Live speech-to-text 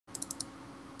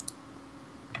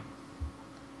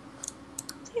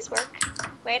these work?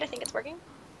 Wait, I think it's working.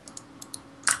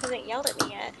 It hasn't yelled at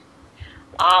me yet.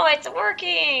 Oh, it's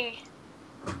working!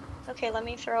 Okay, let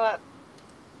me throw up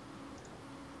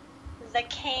the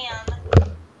can.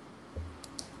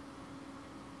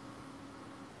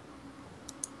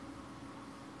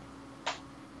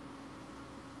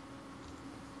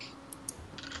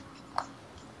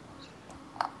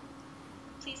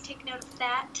 Please take note of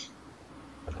that.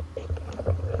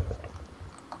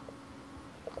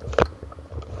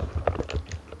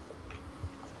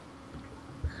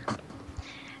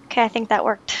 Okay, I think that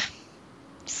worked.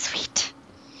 Sweet.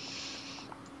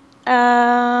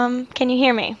 Can you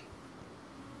hear me?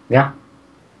 Yeah.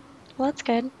 Well, that's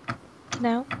good to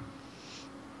know.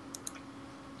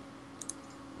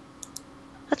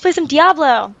 Let's play some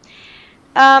Diablo.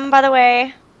 By the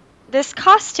way, this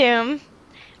costume,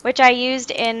 which I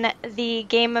used in the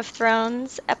Game of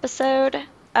Thrones episode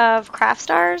of Craft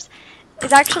Stars,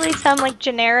 is actually some like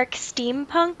generic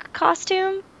steampunk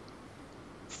costume.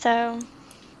 So,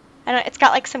 I don't. It's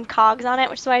got like some cogs on it,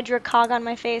 which is why I drew a cog on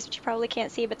my face, which you probably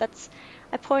can't see, but that's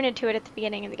I pointed to it at the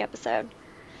beginning of the episode.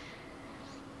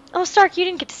 Oh, Stark, you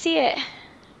didn't get to see it.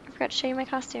 I forgot to show you my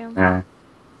costume.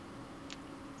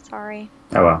 Sorry.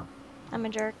 Oh well. I'm a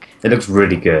jerk. It looks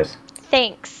really good.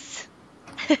 Thanks.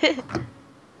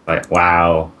 Like,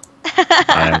 wow.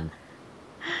 I'm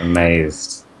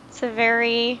amazed. It's a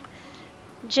very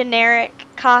generic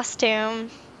costume.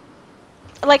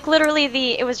 Like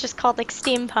literally it was just called like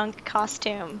steampunk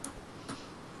costume.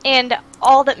 And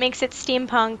all that makes it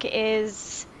steampunk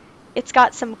is it's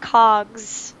got some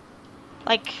cogs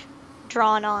like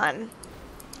drawn on.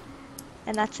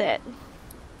 And that's it.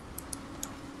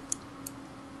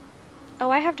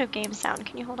 Oh, I have no game sound.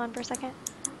 Can you hold on for a second?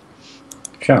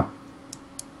 Sure.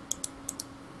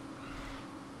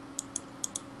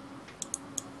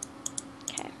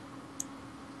 Okay.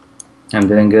 I'm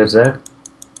doing good, Zed.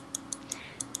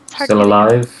 Still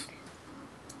alive.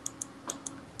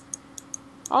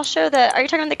 I'll show the... Are you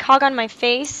talking about the cog on my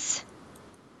face,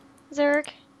 Zerg?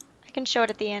 I can show it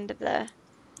at the end of the...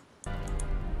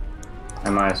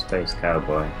 Am I a space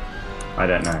cowboy? I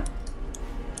don't know.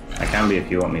 I can be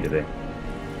if you want me to be.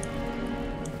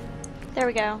 There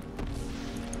we go.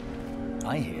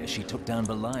 I hear she took down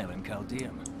Belial in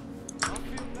Chaldean.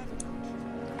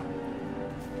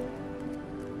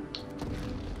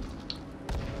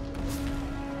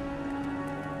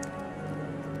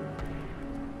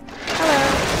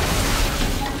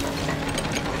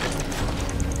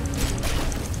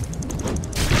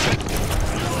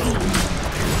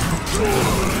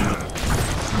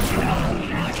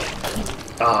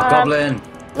 Oh, goblin!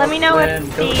 Let me know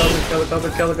if kill the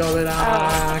goblin, kill the goblin,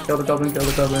 ah! Kill the goblin, kill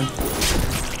the goblin.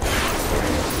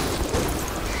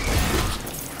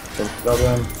 Kill the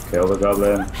goblin, kill the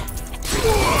goblin.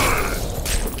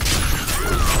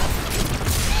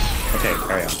 Okay,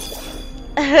 carry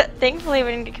on. Thankfully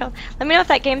we didn't get killed. Let me know if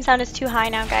that game sound is too high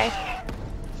now, guys.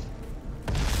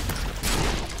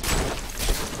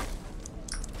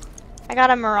 I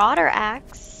got a marauder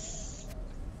axe.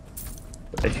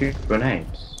 But they shoot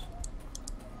grenades.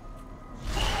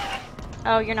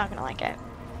 Oh, you're not gonna like it.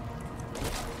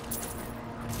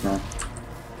 No.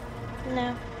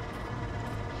 No.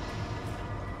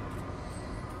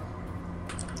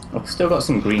 I've still got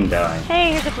some green dye.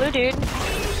 Hey, here's a blue dude.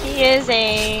 He is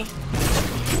a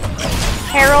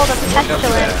Herald of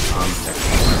Pestilence.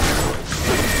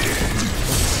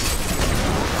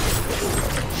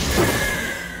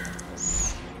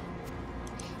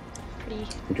 Pretty.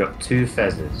 We got 2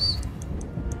 fezzes.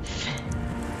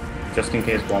 Just in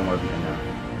case one wasn't enough.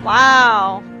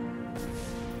 Wow.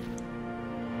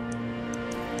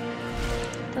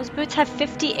 Those boots have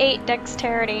 58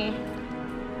 dexterity.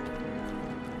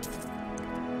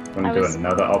 Want to do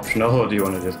another optional, or do you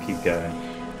want to just keep going?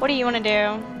 What do you want to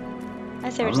do? I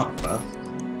say we not fast.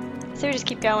 say we just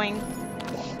keep going.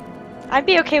 I'd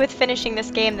be okay with finishing this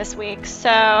game this week,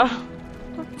 so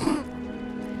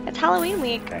it's Halloween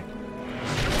week. Okay.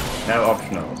 No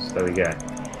optionals. There we go.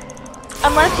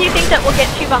 Unless you think that we'll get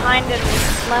too behind in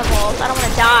levels. I don't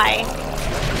want to die.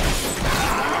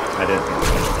 I don't think we're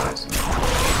gonna die soon.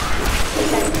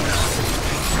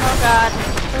 Oh god.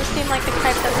 Those seem like the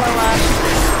type that blow up.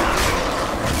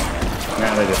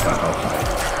 No, they just won't help.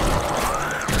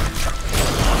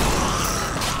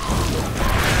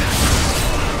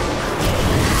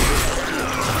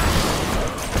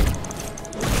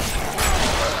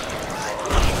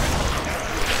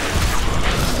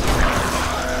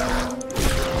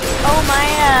 Oh, my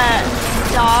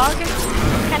dog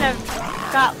kind of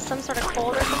got some sort of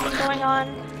cold or something going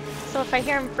on. So if I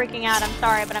hear him freaking out, I'm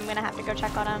sorry, but I'm gonna have to go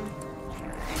check on him.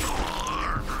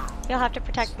 You'll have to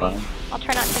protect me. fine. I'll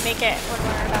try not to make it when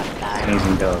we're about to die.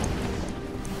 Sneezing dog.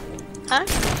 Huh?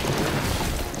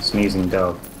 Sneezing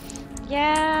dog.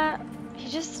 Yeah, he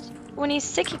just, when he's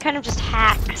sick, he kind of just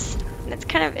hacks. And it's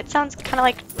kind of, it sounds kind of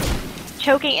like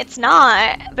choking. It's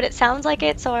not, but it sounds like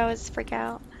it, so I always freak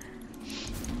out.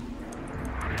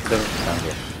 Doesn't sound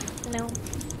good. No.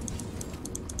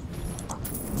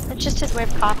 It's just his way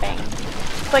of coughing.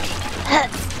 It's like,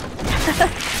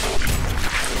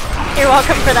 you're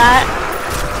welcome for that.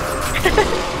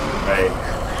 Right.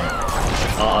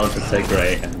 I'll just say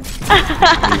great and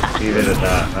leave it at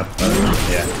that.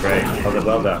 Yeah, great.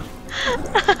 Well done.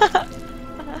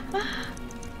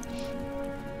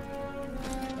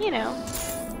 You know.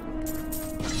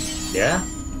 Yeah?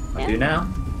 I Yeah. do now.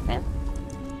 Yeah.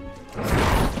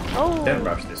 Oh. Don't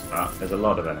rush this part. There's a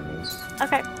lot of enemies.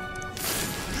 Okay.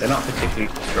 They're not particularly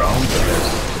strong, but there's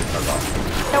a lot.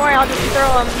 Don't worry, I'll just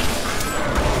throw them.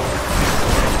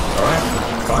 Alright,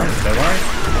 fine, don't worry.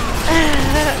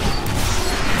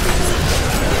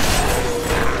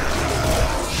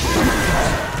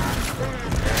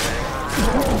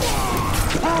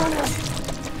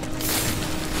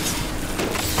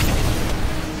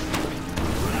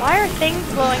 Why are things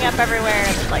blowing up everywhere?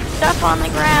 There's like stuff on the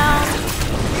ground.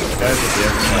 Guys, at the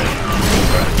other side.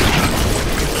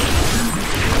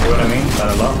 See what I mean? Is that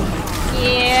a lot?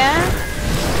 Yeah.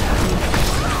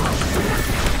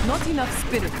 Not enough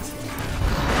spirit.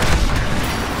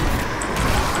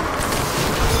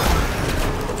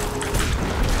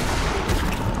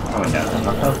 I went down to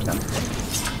my health then.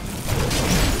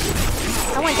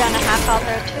 I went down to half health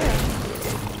there too.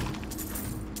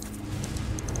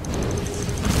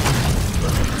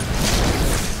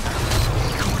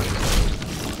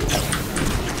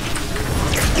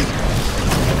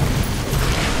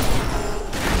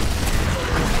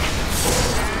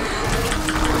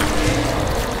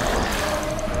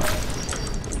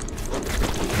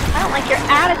 I don't like your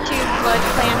attitude, Blood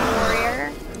Clan Warrior.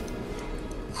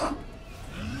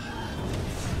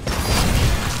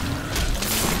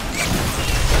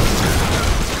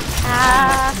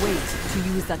 Ah, Wait to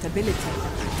use that ability.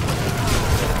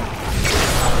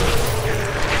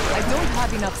 I don't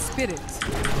have enough spirit.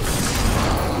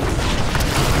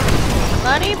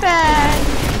 money bag.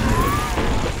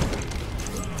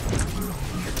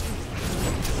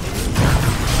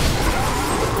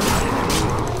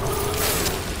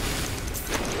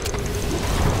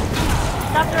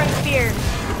 Stop throwing spears.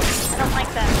 I don't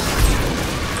like that.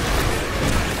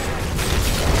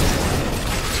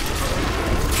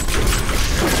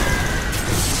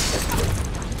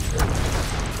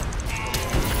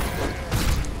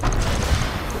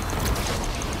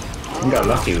 You got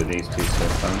lucky with these two so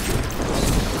far.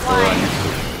 Why?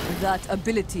 That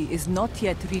ability is not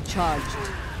yet recharged.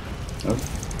 Oh.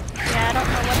 Yeah, I don't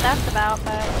know what that's about,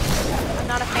 but I'm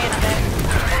not a fan of it.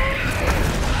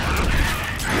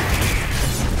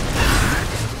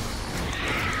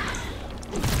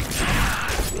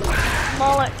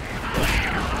 Mullet.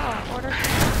 Oh, order.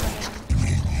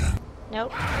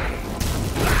 Nope.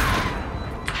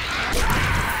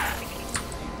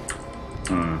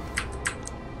 Hmm.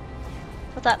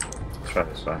 What's up? Try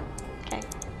this way. Okay.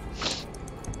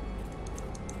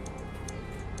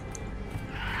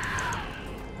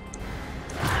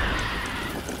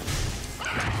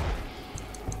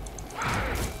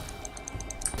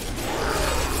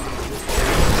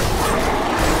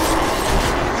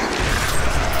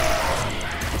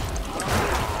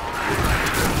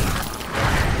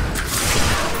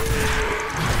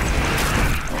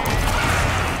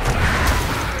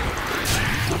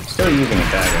 Still using a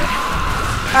dagger.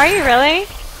 Are you really?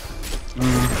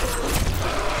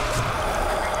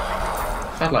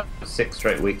 I've had like 6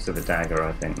 straight weeks of a dagger,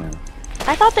 I think now.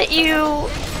 I thought that you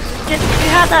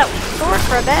had that sword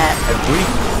for a bit. I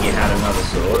briefly had another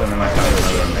sword, and then I found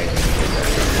another amazing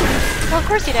sword. Well, of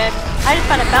course you did. I just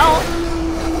found a belt.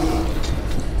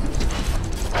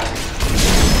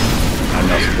 I'm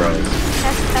not surprised.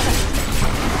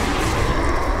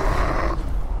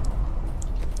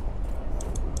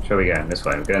 Shall we go? This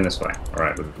way. We're going this way.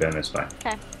 Alright, we're going this way.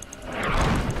 Okay.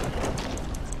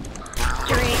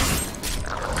 Drink.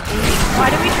 Why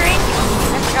do we drink?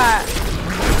 I forgot.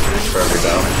 For every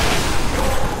bell.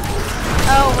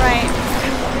 Oh, right.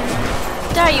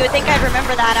 Duh, you would think I'd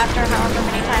remember that after however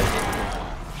many times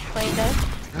we played this.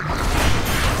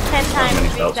 10 How times many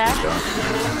to be bells exact. we've got.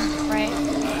 Right.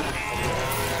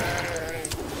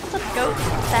 What's a goat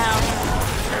sound?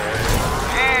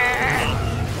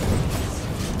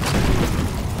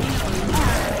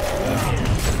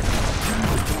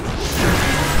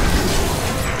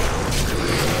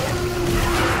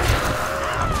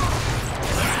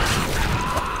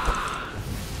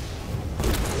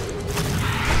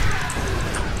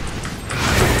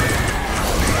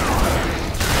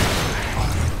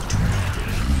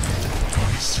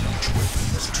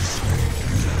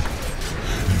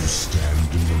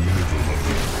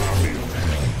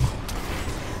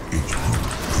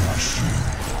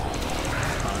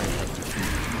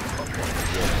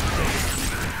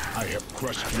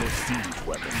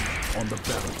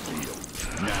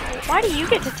 Why do you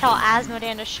get to tell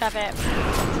Asmodan to shove it?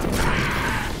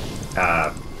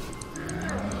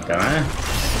 Don't know.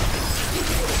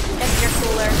 If you're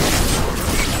cooler.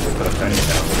 Got a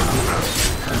ponytail.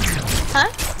 Huh?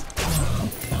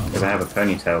 Because I have a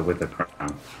ponytail with the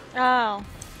crown. Oh.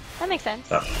 That makes sense.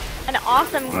 So. An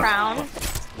awesome crown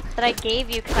that I gave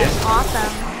you because I'm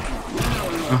awesome.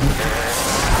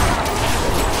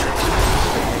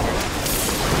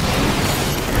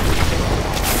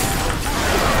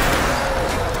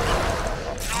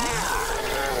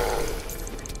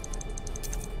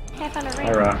 Hey, I found a ring.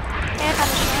 Alright. Hey, I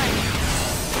found a shrine.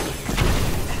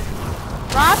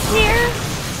 Rob's here?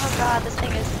 Oh god, this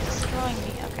thing is destroying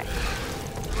me. Okay.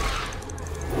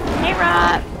 Hey,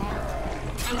 Rob.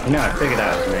 You know, I figured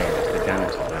out his name. It's the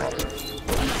janitor back.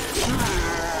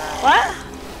 What?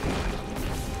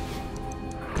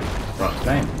 Rob's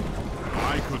name.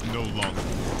 I could no longer.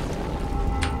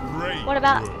 Great What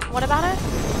about it?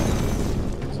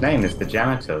 His name is the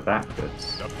janitor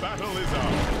backwards. The battle is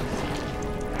ours.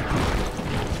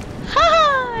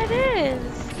 Haha, it is.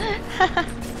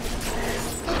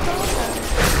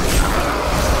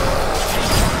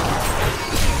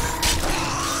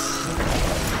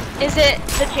 Is it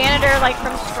the janitor like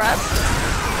from Scrubs?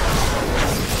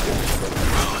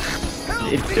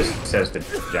 It just says the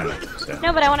janitor. So.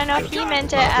 No, but I want to know if he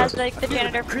meant it as like the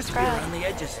janitor from Crispy around Scrubs. the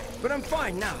edges, but I'm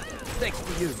fine now. Thanks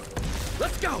to you.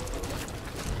 Let's go.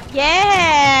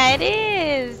 Yeah, it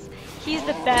is. He's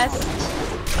the best.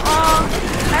 Oh,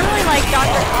 I really like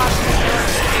Dr. Austin too,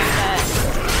 but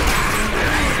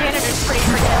janitor's pretty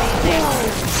freaking amazing.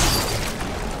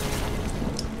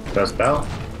 First bell?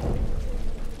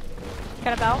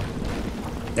 Got a belt?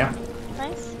 Yeah.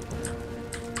 Nice.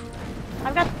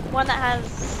 I've got one that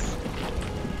has...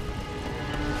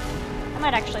 I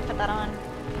might actually put that on.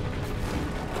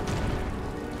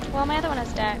 Well, my other one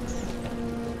has Dex.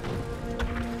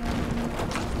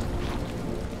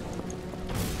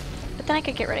 But then I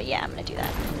could get rid of... Yeah, I'm gonna do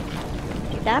that.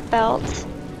 Do that belt.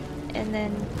 And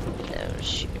then those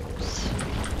shoes.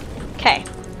 Okay.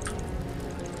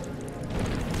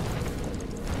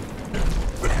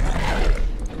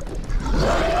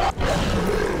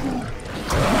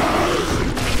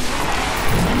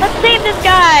 Let's save this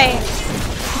guy!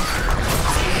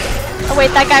 Oh wait,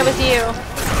 that guy was you.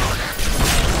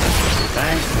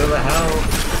 Thanks for the help.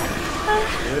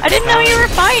 I didn't know you were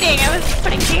fighting. I was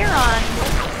putting gear on.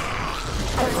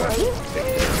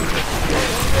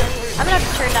 I'm gonna have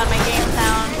to turn down my game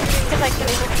sound because I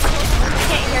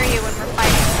can't hear you when we're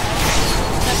fighting.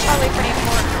 That's probably pretty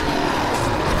important.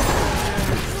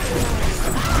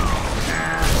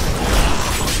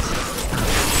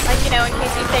 Like, you know, in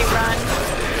case you say run.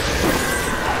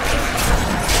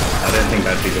 I don't think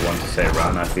I'd be the one to say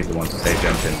run, I'd be the one to say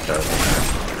jump in first.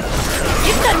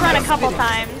 You've said run a couple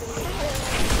times.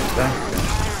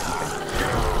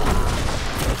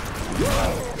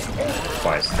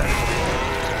 Twice then.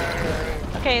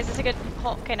 Okay, is this a good...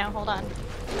 Okay, now hold on.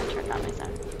 I'm gonna turn down my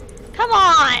sound. Come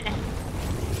on!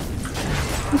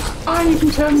 Oh, you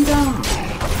can turn me down!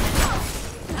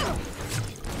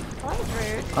 Well, that was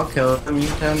rude. I'll kill them, you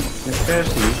turn...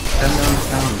 Seriously, you turn down the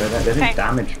sound, they Okay. didn't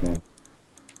damage me.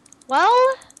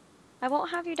 Well, I won't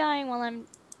have you dying while I'm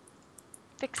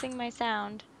fixing my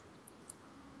sound.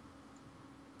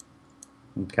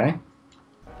 Okay.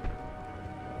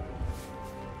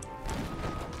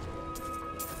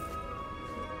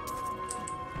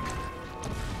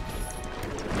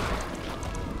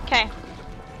 Okay,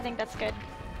 I think that's good.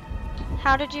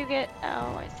 How did you get...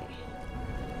 Oh, I see.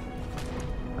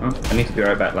 Oh, I need to be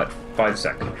right back, like 5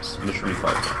 seconds. Literally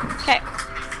 5 seconds. Okay.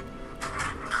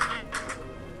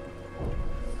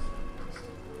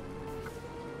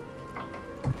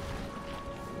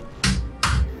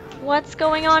 What's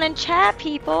going on in chat,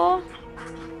 people?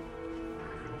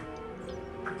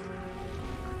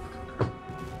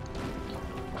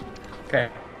 Okay.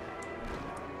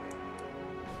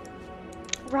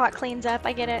 Rock cleans up,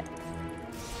 I get it.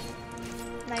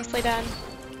 Nicely done.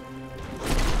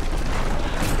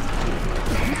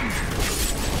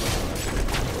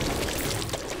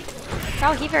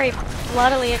 Oh, he very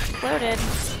bloodily exploded.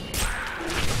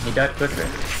 He died quickly.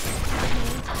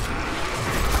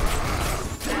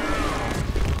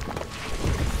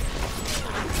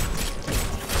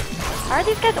 Why are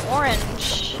these guys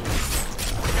orange?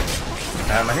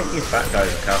 I think these fat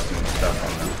guys are casting stuff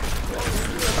on them.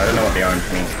 I don't know what the orange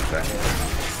means, but...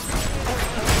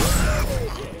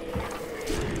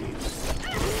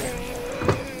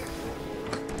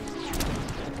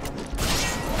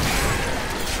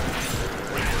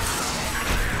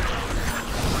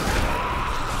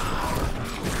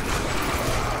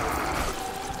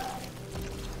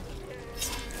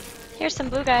 Here's some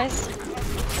blue guys.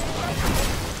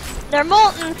 They're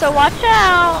molten, so watch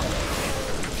out!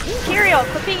 Tyrael,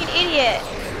 quit being an idiot.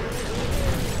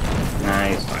 Nah,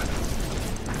 he's fine.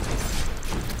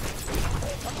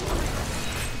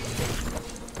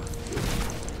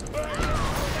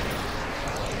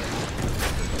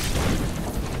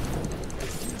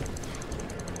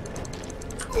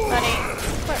 Buddy,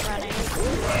 quit running.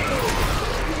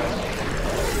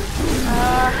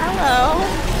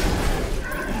 Hello.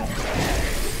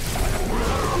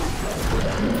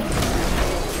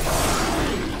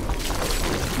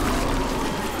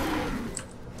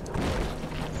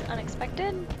 It's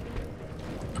unexpected.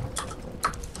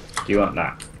 Do you want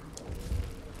that?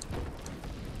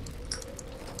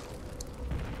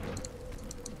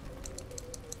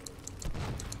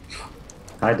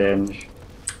 Hi, Dinge.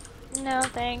 No,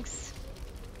 thanks.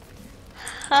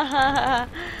 Hi,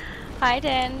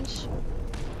 Dinge.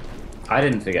 I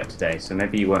didn't forget today, so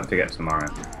maybe you won't forget tomorrow.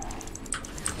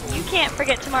 You can't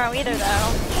forget tomorrow either,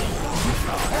 though.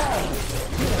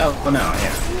 Oh, for now,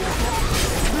 yeah.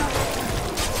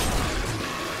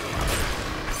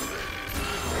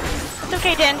 It's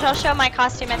okay, Dinge. I'll show my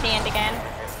costume at the end again.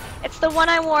 It's the one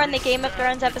I wore in the Game of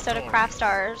Thrones episode of Craft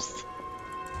Stars.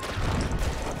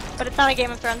 But it's not a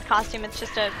Game of Thrones costume, it's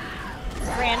just a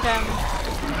random,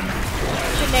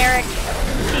 generic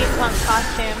steampunk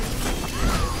costume.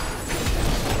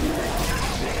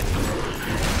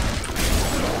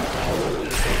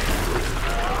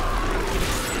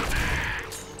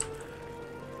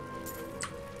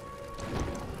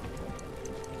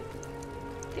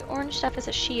 The orange stuff is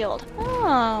a shield.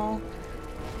 Oh.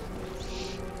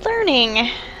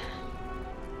 Learning.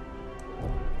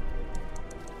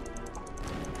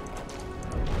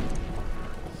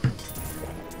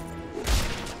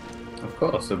 Of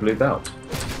course, the blue belt.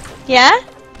 Yeah?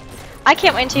 I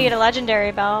can't wait until you get a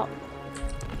legendary belt.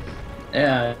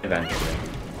 Yeah, eventually.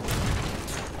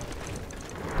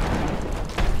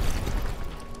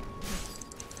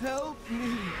 Help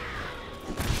me.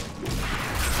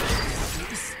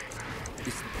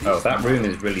 Oh, that room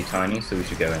is really tiny, so we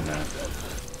should go in there.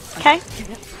 Okay.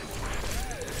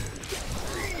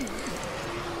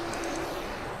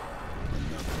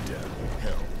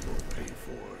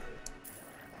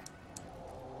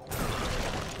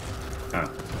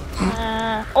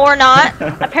 Oh. Or not.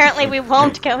 Apparently we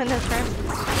won't go in this room.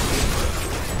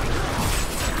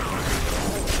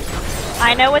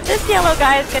 I know what this yellow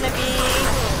guy is gonna be.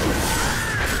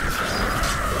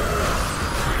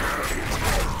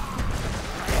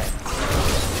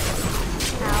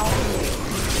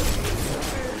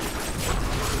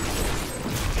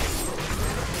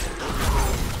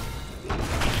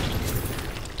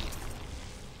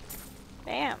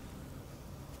 Bam.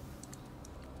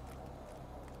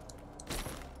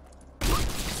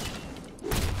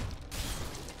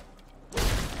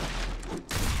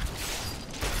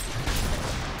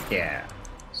 Yeah.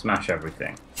 Smash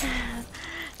everything.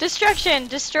 Destruction.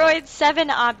 Destroyed 7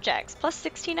 objects. Plus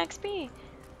 16 XP.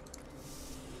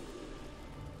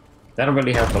 That'll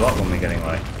really help a lot when we're getting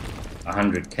like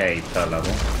 100k per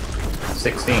level.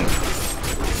 16.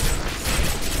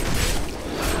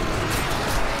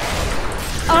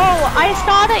 Oh, I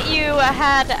saw that you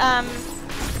had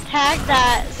tagged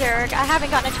that, Zerg. I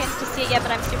haven't gotten a chance to see it yet,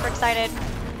 but I'm super excited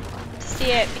to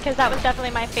see it because that was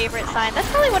definitely my favorite sign. That's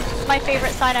probably what my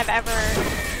favorite sign I've ever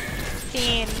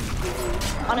seen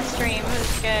on a stream. It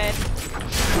was good.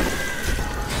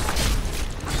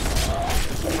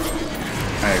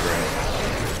 I agree.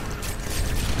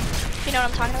 You know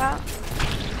what I'm talking about?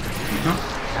 Mm-hmm.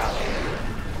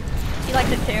 You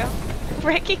liked it too?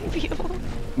 Breaking View.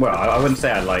 Well, I wouldn't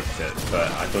say I liked it, but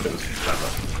I thought it was clever.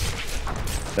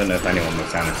 Don't know if anyone with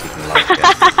sanity can like it.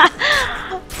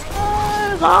 Oh,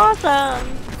 it was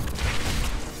awesome.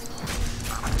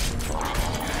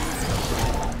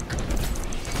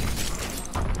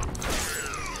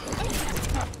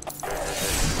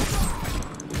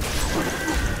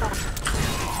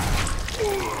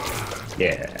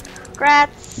 Yeah.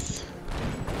 Grats.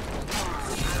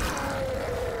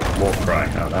 War cry.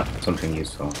 Oh, that's something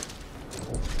useful.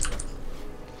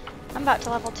 I'm about to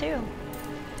level 2.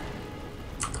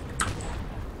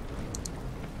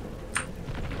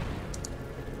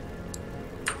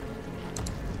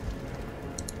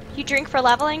 You drink for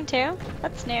leveling too?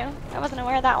 That's new. I wasn't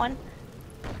aware of that one.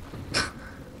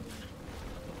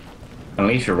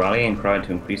 Unleash a rallying cry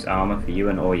to increase armor for you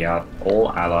and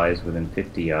all allies within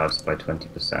 50 yards by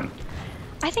 20%.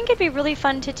 I think it'd be really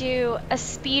fun to do a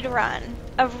speed run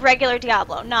of regular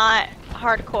Diablo, not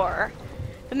hardcore.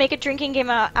 But make a drinking game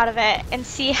out of it and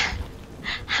see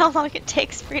how long it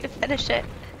takes for you to finish it.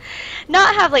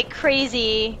 Not have like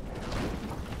crazy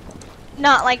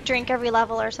not like drink every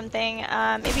level or something.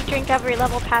 Maybe drink every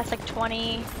level past like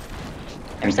 20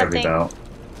 or Drink every something. belt.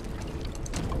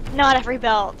 Not every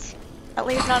belt. At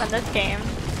least not in this game.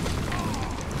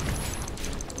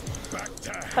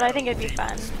 But I think it'd be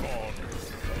fun.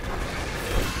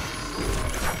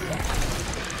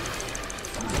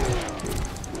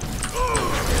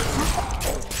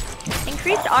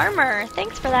 Increased armor.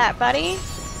 Thanks for that, buddy.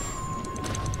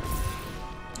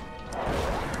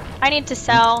 I need to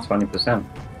sell. 20%.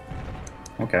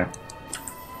 Okay.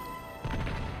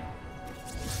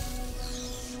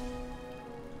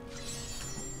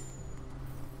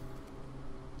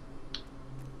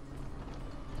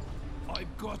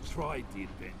 I've got tried the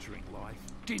adventuring life.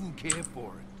 Didn't care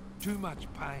for it. Too much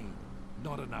pain.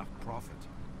 Not enough profit.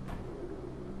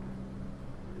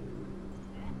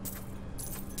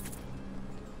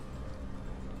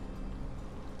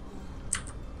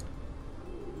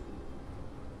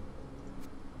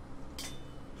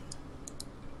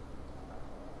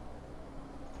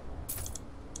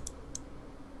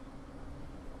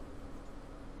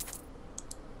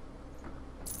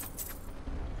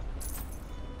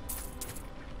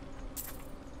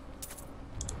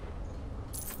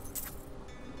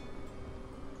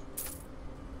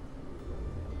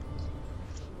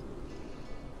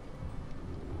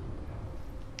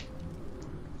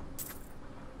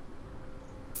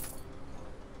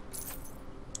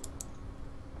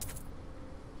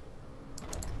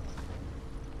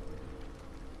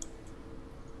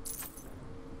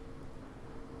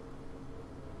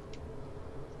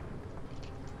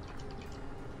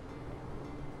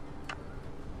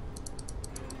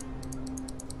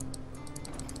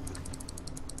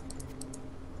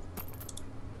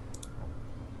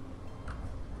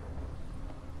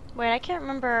 Wait, I can't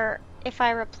remember if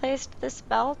I replaced this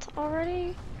belt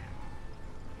already.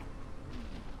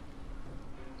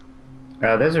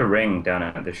 There's a ring down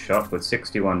at this shop with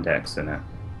 61 decks in it.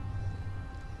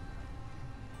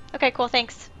 Okay, cool,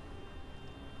 thanks.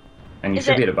 And you Is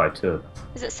should be it- able to buy 2 of them.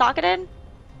 Is it socketed?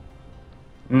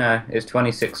 No, it's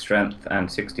 26 strength and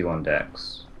 61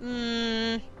 decks.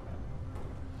 Because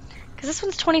this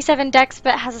one's 27 dex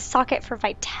but has a socket for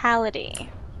vitality.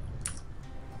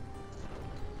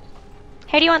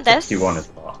 Hey, do you want this? 61 is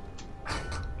a lot.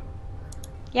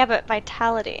 Yeah, but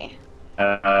vitality.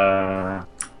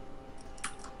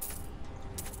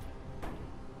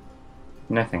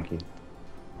 No, thank you.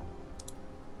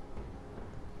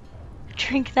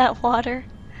 Drink that water.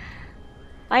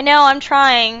 I know, I'm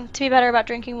trying to be better about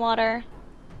drinking water.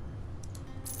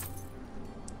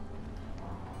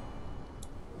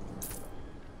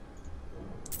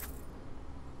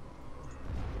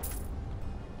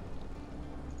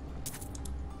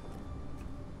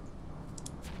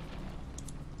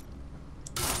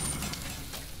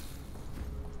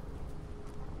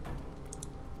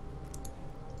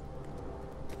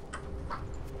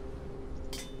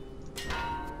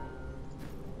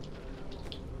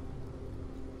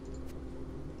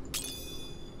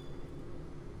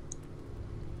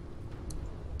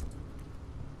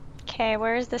 Okay,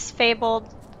 where is this fabled?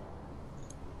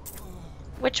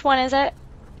 Which one is it?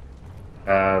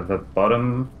 The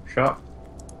bottom shop,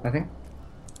 I think.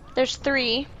 There's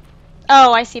 3.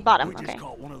 Oh, I see bottom. We Okay. just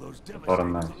got one of those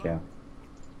Bottom demonstrators left, yeah. along.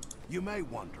 You may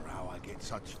wonder how I get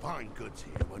such fine goods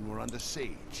here when we're under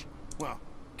siege. Well,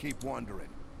 keep wondering.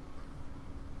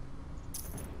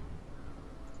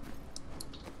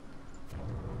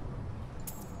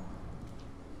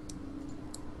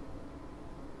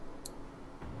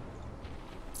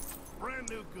 Brand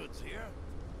new goods here.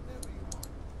 Whatever you want.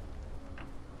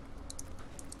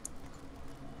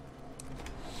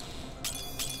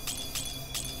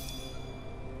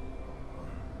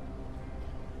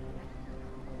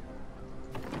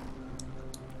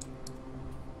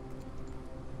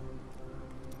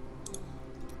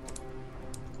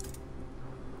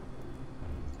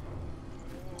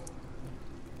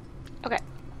 Okay.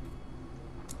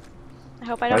 I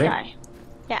hope I don't Ready? die.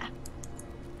 Yeah.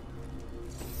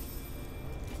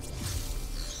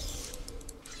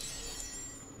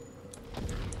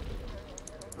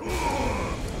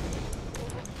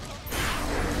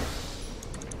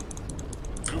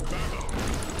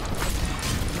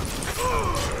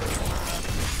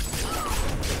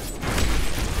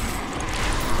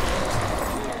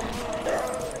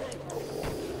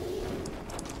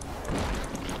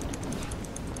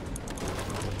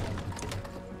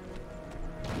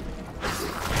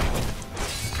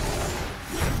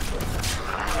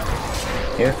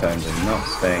 Earphones are not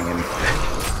staying in.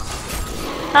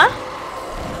 Huh?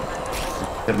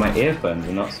 But my earphones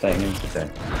are not staying in today.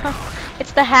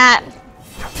 It's the hat.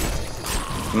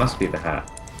 It must be the hat.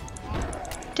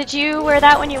 Did you wear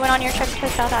that when you went on your trip to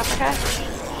South Africa?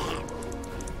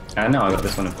 No, I got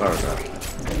this one in Florida.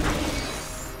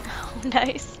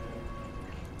 Nice.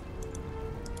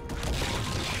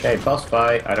 Okay, boss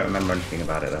fight. I don't remember anything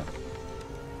about it though.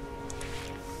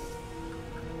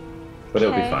 But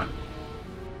it'll be Okay. fine.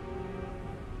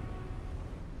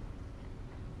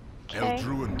 Okay.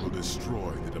 Eldruin will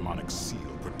destroy the demonic seal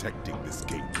protecting this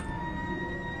gate.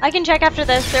 I can check after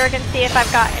this so I can see if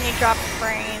I've got any dropped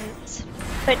frames.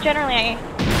 But generally, I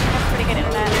have pretty good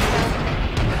internet.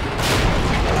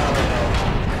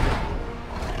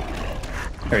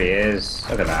 There he is.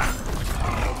 Look at that.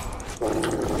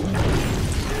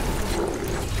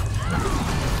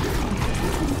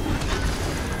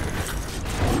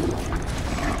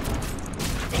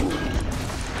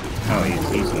 Oh,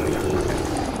 he's easily.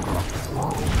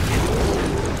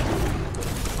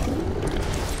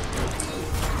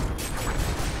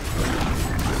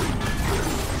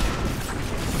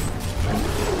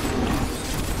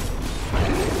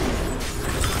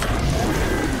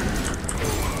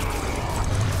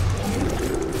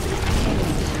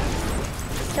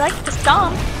 You like to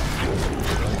stomp.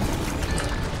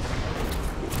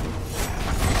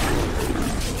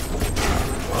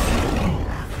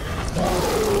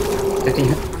 Did he?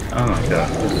 Oh my god.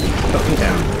 Just put me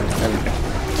down. There we go.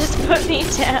 Just put me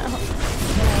down.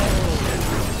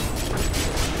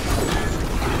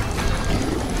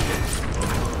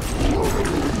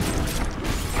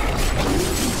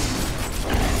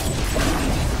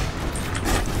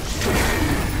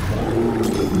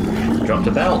 Dropped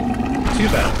a belt. 2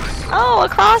 belts. Oh, a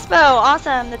crossbow!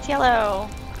 Awesome, that's yellow.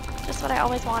 Just what I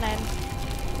always wanted.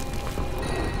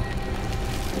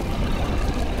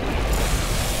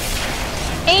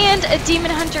 And a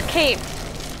demon hunter cape.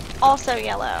 Also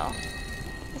yellow.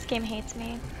 This game hates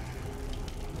me.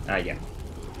 Yeah.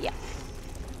 Yeah.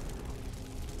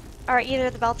 Are either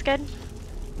of the belts good?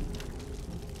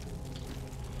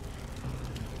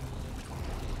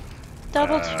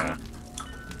 Double If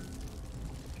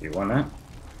you want that.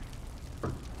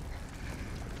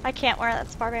 I can't wear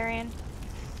that's barbarian.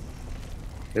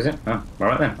 Is it? Oh,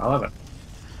 alright then. I'll have it.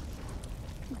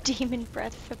 Demon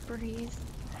breath Febreze.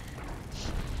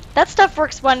 That stuff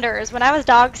works wonders. When I was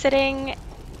dog sitting,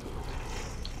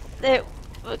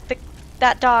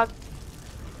 that dog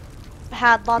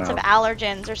had lots of No.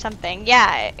 allergens or something.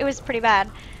 Yeah, it was pretty bad.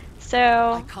 I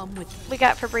So come with we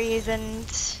got Febreze and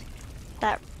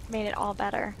that made it all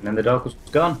better. And then the dog was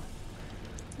gone.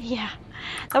 Yeah.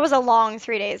 That was a long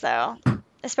 3 days though.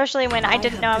 Especially when I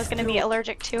didn't have know I was going to be distilled-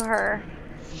 allergic to her.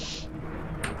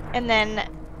 And then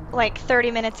like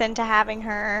 30 minutes into having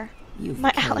her, You've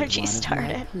my killed allergy one of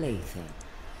started. my playthings.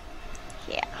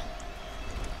 Yeah.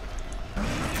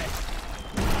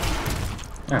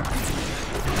 Oh.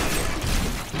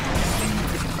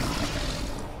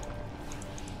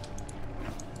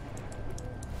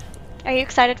 Are you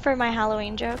excited for my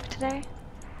Halloween joke today?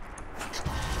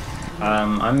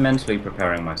 I'm mentally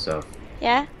preparing myself.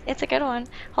 Yeah? It's a good one.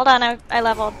 Hold on, I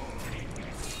leveled.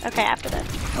 Okay, after this.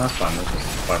 Oh, that's fine. There's just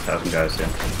 5,000 guys here.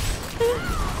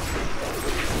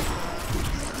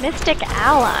 Mystic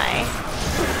Ally.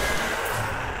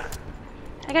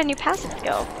 I got a new passive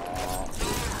skill.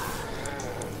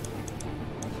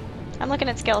 I'm looking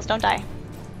at skills, don't die.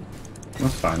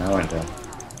 That's fine. I won't die.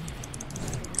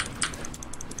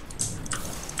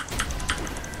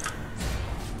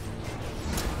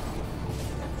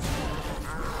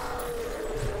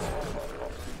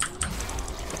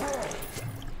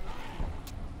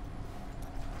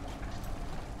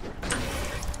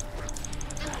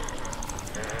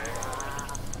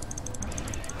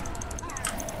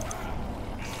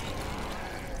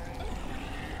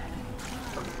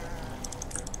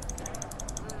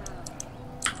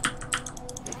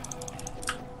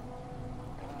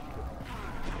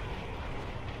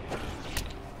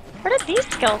 Where did these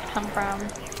skills come from?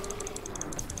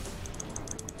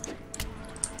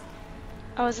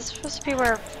 Oh, is this supposed to be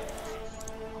where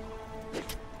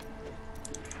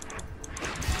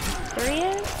 3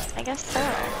 is? I guess so.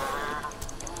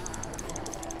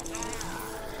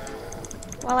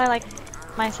 Well, I like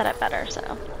my setup better,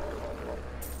 so.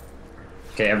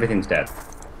 Okay, everything's dead.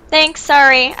 Thanks,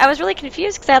 sorry. I was really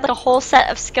confused because I had like a whole set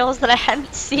of skills that I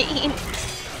hadn't seen.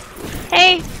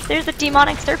 Hey, there's a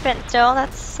demonic serpent still.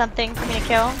 That's something for me to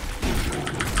kill.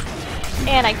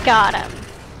 And I got him.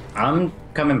 I'm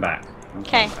coming back.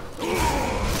 Okay.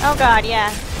 Oh god,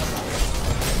 yeah.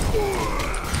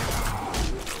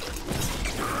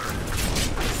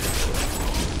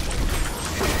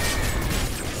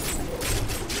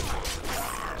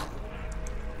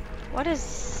 What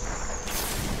is...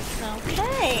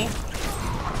 Okay.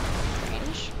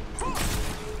 Range.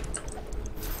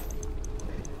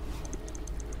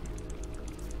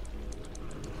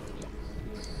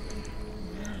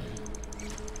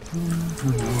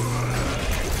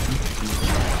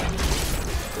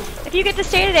 If you get to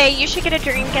stay today, you should get a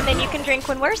drink, and then you can drink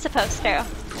when we're supposed to.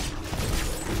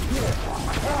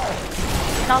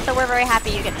 And also, we're very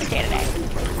happy you get to stay today.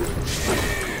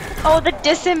 Oh, the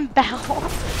disembowel.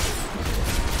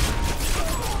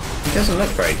 He doesn't look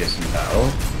very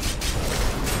disemboweled.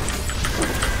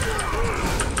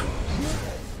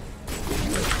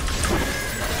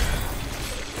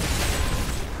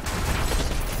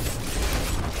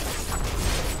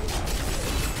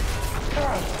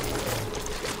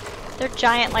 They're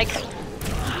giant, like,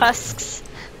 husks.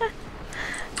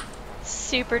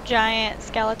 Super giant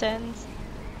skeletons.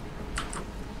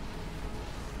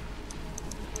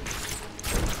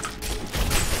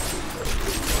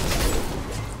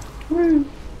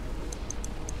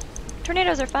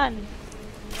 Tornadoes are fun.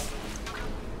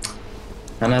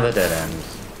 Another dead end.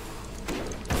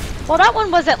 Well, that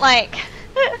one wasn't like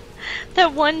the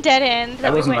one dead end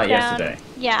that wasn't we went like down. yesterday.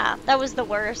 Yeah, that was the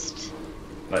worst.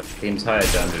 Like, the entire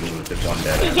dungeon was just one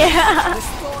dead end. Yeah.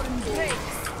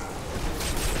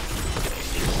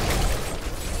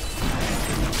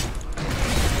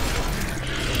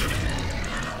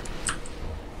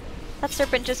 That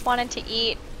serpent just wanted to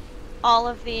eat all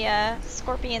of the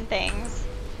scorpion things.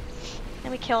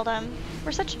 And we killed him.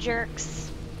 We're such jerks.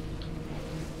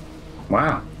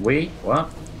 Wow. What?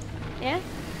 Yeah?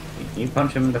 You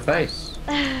punch him in the face.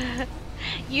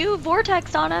 You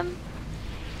vortexed on him.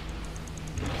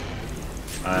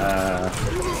 I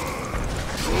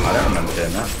don't remember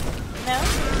doing that. No?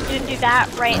 You didn't do that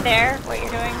right there, what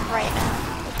you're doing right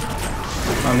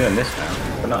now. I'm doing this now,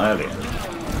 but not earlier.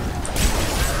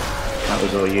 That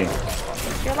was all you.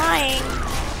 You're lying.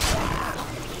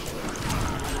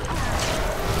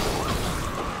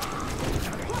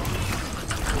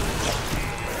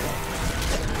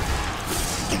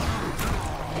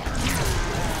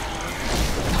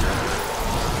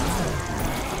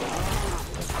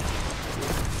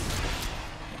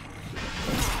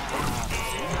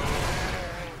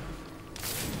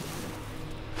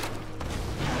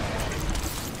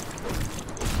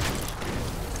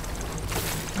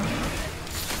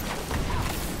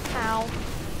 Ow.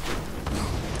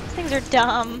 These things are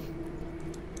dumb.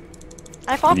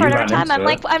 I fall for it every time. I'm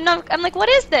like, I'm like, what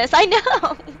is this? I know.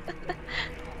 I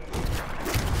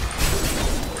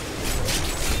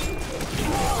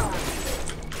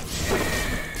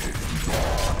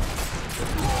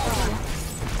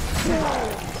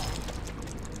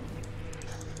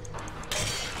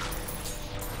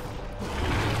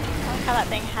like how that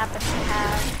thing happens to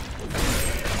have.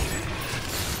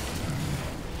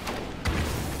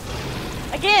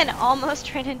 Again,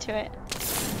 almost ran into it.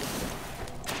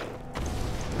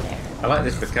 I like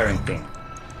this recurring theme.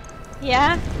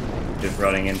 Yeah? Just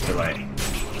running into, like,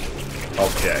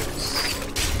 objects.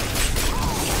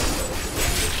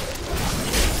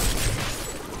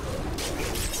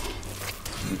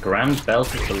 Grand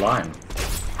Belt of the Line.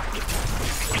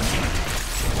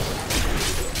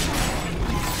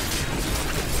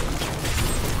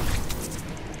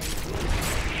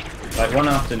 Like, one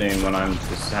afternoon when I'm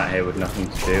just sat here with nothing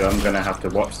to do, I'm gonna have to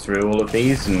watch through all of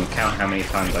these and count how many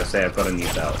times I say I've got a new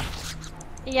belt.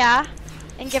 Yeah.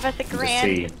 And give us a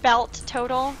grand belt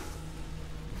total.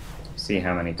 See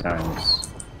how many times.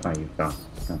 Oh, you've got.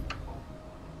 Oh.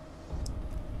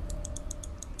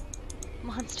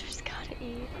 Monster's gotta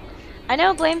eat. I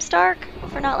know, blame Stark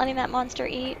for not letting that monster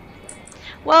eat.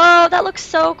 Whoa, that looks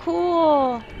so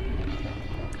cool.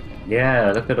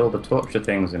 Yeah, look at all the torture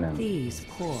things in him. These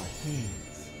poor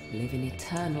things live in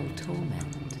eternal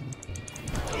torment.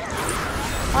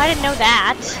 Oh, I didn't know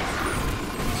that.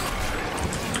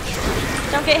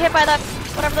 Don't get hit by that,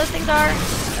 whatever those things are.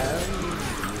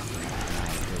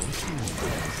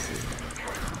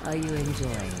 Are you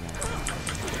enjoying it?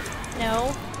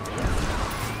 No.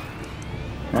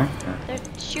 Huh? They're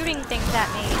shooting things at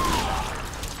me.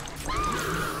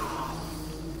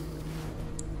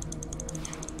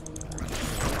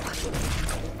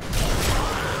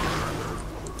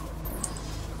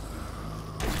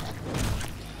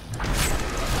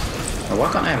 Oh, why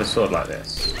can't I have a sword like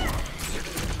this?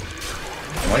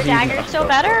 Why Is is your he using dagger a still sword?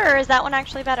 better, or is that one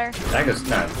actually better? Dagger's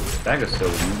still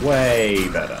way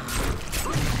better.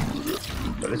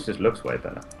 But this just looks way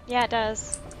better. Yeah, it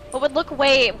does. What would look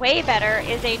way better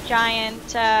is a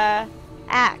giant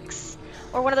axe.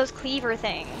 Or one of those cleaver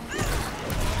things.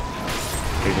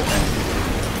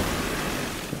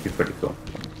 That'd be pretty cool.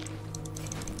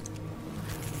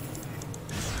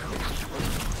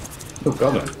 Oh,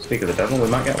 goblin. Speak of the devil, we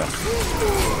might get one.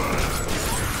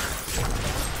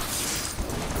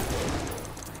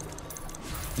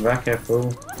 Back here,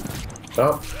 fool.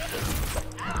 Stop.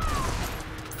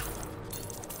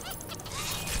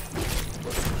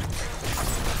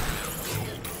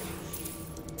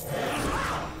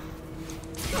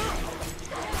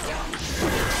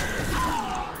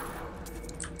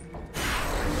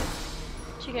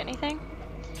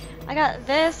 got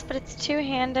this, but it's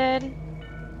two-handed.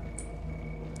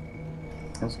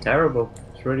 That's terrible.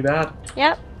 It's really bad.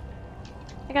 Yep.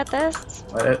 I got this.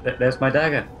 There's my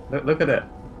dagger. Look at it.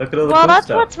 Look at all the Well, cool that's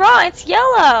stuff. what's wrong. It's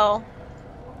yellow.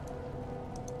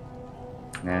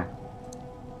 Yeah.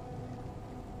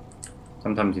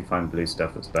 Sometimes you find blue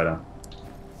stuff that's better.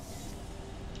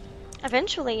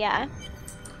 Eventually, yeah.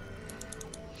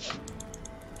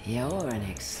 You're an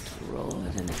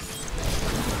extraordinary.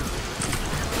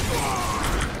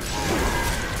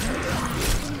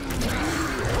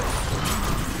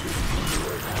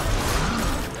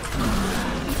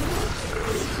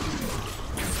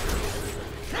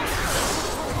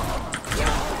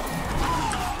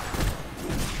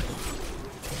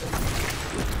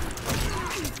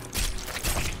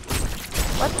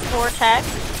 What's vortex?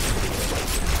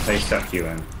 They suck you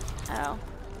in. Oh.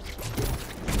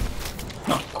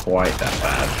 Not quite that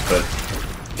bad, but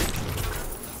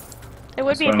It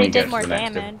would it's be if when they we get did to more the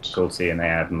next damage. difficulty and they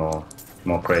add more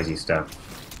crazy stuff.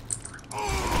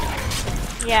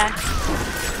 Yeah.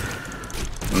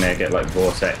 And they get like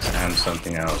vortex and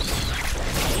something else.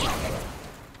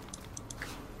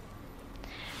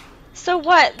 So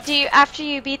what? Do you, after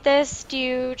you beat this, do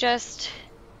you just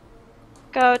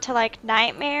go to like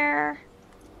Nightmare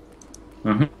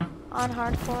hmm on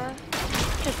hardcore?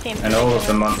 Just seems And all of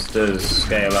the ridiculous. monsters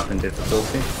scale up in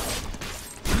difficulty.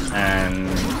 And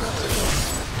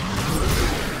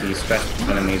the special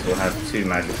enemies will have 2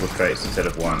 magical traits instead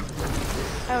of 1.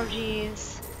 Oh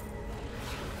jeez.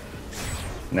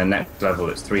 And then next level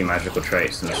it's 3 magical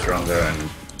traits and they're stronger, and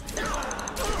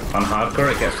on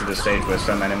hardcore it gets to the stage where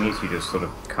some enemies you just sort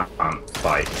of can't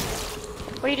fight.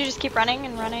 What do you do? Just keep running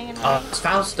and running and Oh, running? it's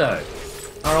Fausto!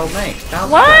 Our old mate, Fausto!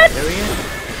 What? Here he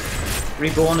is!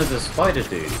 Reborn as a spider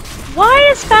dude. Why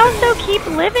does Fausto keep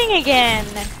living again?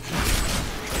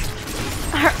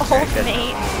 Our old good.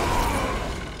 mate.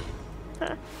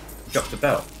 Dropped a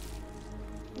belt.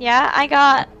 Yeah, I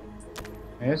got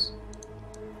Yes?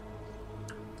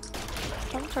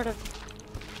 some sort of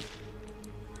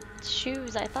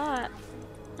shoes, I thought.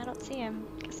 I don't see him.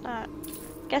 Guess not.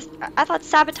 Guess I thought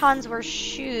Sabatons were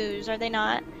shoes. Are they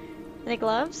not? Are they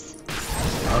gloves?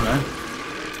 Oh no.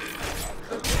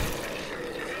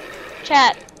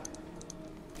 Chat.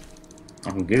 I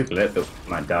can Google it, but I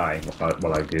might die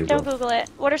while I Google. Don't Google it.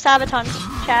 What are Sabatons?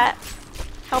 Chat.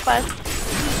 Help us.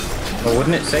 Well,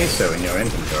 wouldn't it say so in your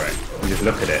inventory? You just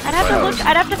look at it. I'd have to Like, look.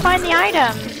 I'd have to find the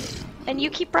item. And you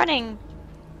keep running.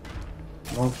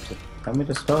 Well, tell me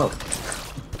to stop.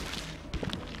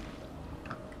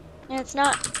 Yeah, it's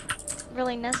not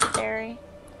really necessary.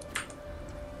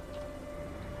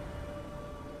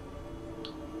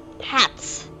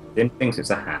 Hats. Din thinks it's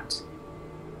a hat.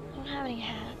 I don't have any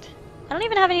hat. I don't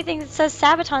even have anything that says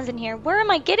Sabatons in here. Where am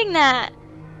I getting that?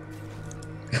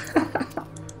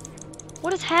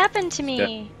 What has happened to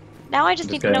me? Now I just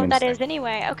need to know what that is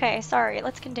anyway. Okay, sorry.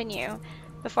 Let's continue.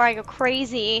 Before I go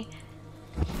crazy.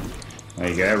 There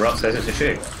you go. Rot says it's a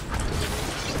shoe.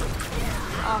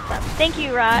 Awesome. Thank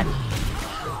you, Rot.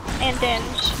 And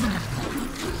Dinge.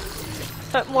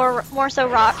 But more so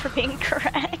Rot for being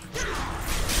correct.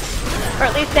 Or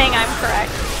at least saying I'm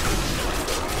correct.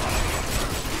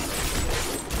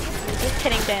 Just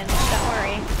kidding, Dinge. Don't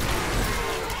worry.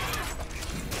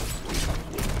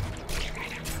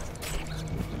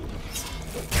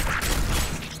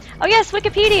 Oh yes,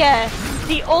 Wikipedia!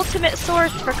 The ultimate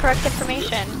source for correct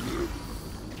information.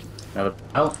 Another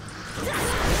belt.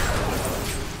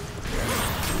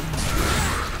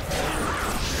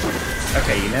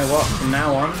 Okay, you know what? From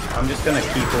now on, I'm just gonna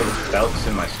keep all the belts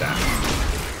in my stash.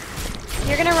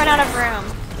 You're gonna run out of room.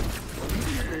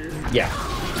 Yeah,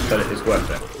 but it's worth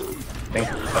it. Think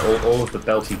about all of the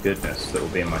belty goodness that will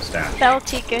be in my stash.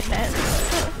 Belty goodness.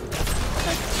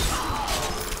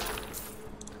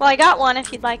 Well, I got one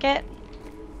if you'd like it.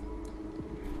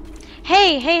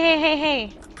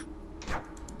 Hey!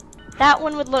 That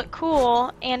one would look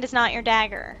cool and is not your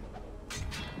dagger.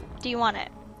 Do you want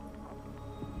it?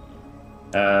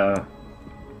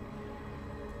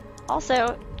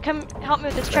 Also, come help me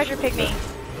with this treasure pygmy.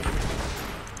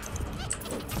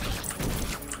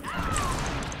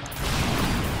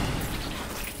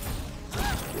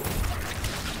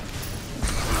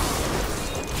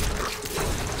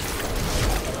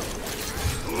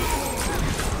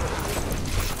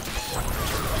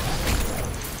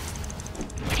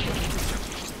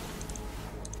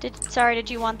 Sorry, did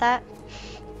you want that?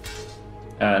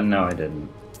 No, I didn't.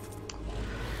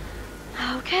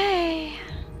 Okay.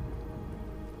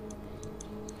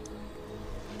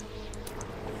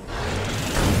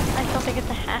 I still think it's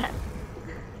a hat.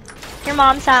 Your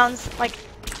mom sounds like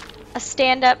a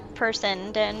stand-up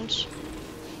person, Dinge.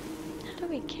 How do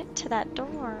we get to that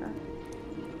door?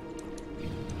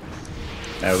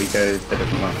 There we go, the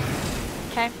different one.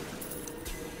 Okay.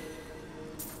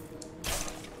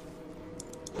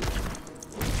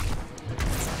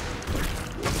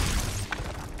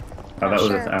 Oh, that was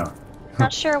Sure. oh.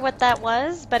 Not sure what that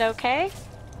was, but okay.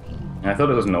 I thought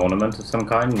it was an ornament of some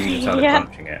kind, and you just started Yeah.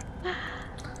 punching it.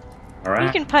 Alright.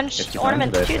 You can punch 50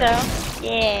 ornaments times a too, day. though.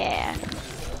 Yeah.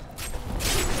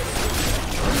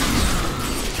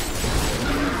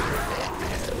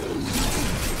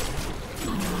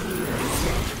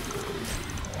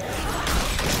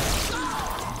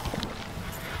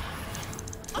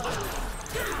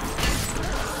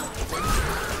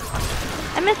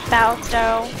 I miss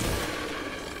Fausto.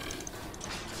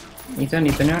 He's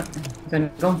only been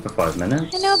gone for 5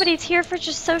 minutes. I know, but he's here for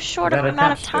just so short of Got an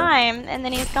amount of attached to it. time, and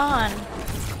then he's gone.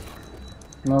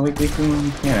 Well, we can,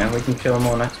 we can chill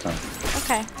more next time.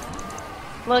 Okay.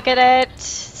 Look at it.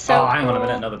 So oh, hang on a cool.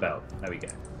 minute, another belt. There we go.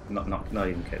 Not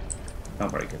even good.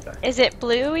 Not very good though. Is it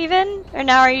blue even? Or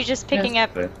now are you just picking Yeah,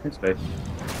 up? it's blue.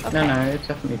 Okay. No, it's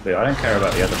definitely blue. I don't care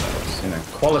about the other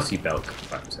belts. Quality belt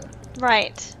factor.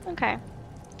 Right. Okay.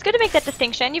 It's good to make that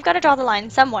distinction. You've got to draw the line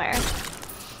somewhere.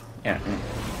 Yeah.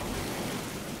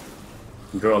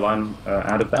 Draw a line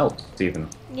out of belts, even.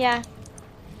 Yeah.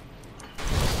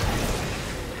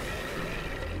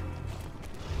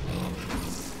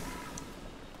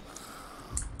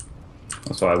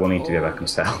 That's why I will need to go back and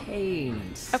sell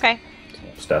Pains. Okay.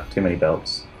 stuff. Too many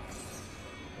belts.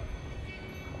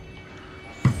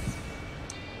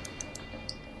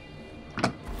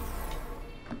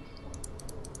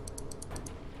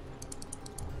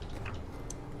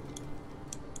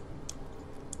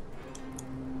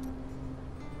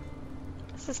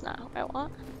 This is not what I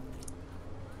want.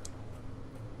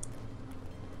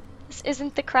 This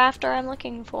isn't the crafter I'm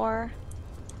looking for.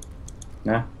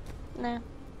 No? No.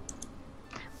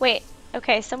 Wait.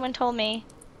 Okay, someone told me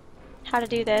how to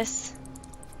do this.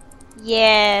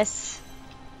 Yes.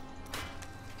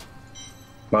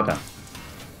 Well done.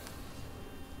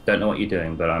 Don't know what you're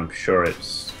doing, but I'm sure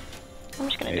it's I'm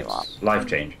just gonna do all. life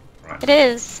changing. Right. It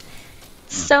is.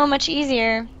 So much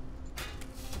easier.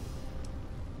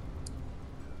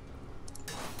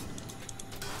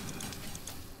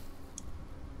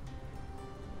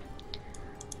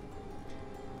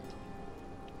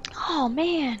 Oh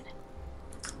man.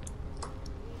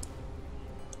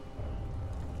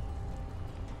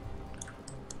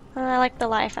 I like the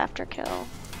life after kill.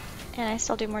 And I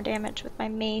still do more damage with my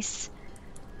mace.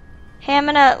 Hey, I'm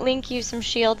gonna link you some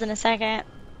shields in a second.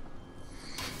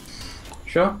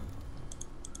 Sure.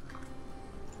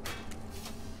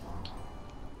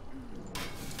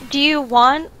 Do you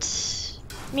want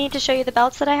me to show you the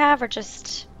belts that I have, or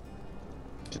just...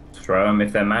 Throw them.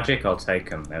 If they're magic, I'll take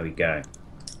them. There we go.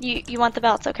 You want the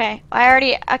belts, okay. I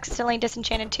already accidentally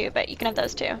disenchanted two, but you can have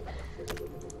those too.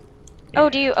 Oh,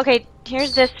 do you? Okay,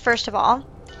 here's this first of all.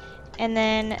 And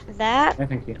then that. No,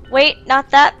 thank you. Wait,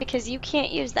 not that, because you can't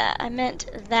use that. I meant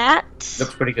that.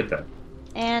 Looks pretty good though.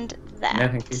 And that. No,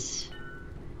 thank you.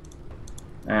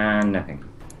 And nothing.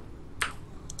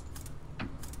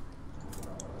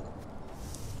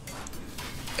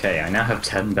 Okay, I now have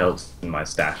 10 belts in my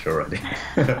stash already.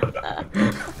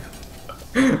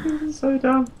 So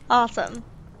dumb. Awesome.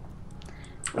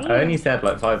 I only said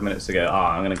like 5 minutes ago,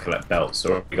 I'm gonna collect belts, so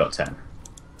I already got 10.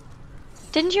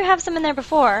 Didn't you have some in there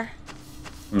before?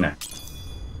 No.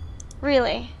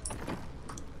 Really?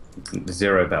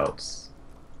 0 belts.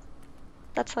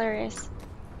 That's hilarious.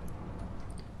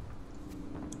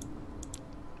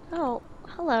 Oh,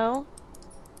 hello.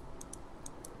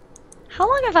 How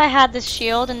long have I had this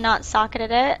shield and not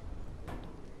socketed it?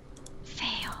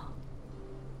 Fail.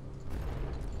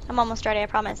 I'm almost ready, I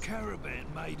promise. Caravan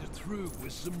made it through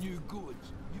with some new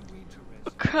goods. You interested?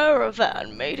 A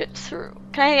caravan made it through.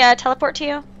 Can I teleport to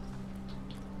you?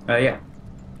 Yeah.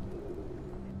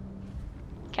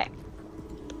 Okay.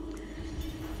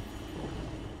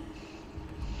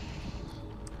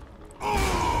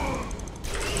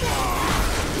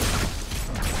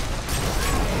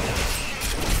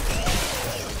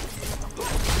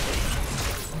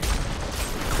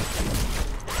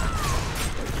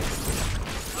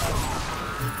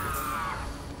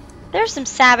 There's some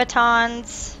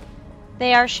Sabatons.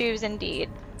 They are shoes indeed.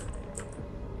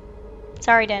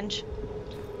 Sorry, Dinge.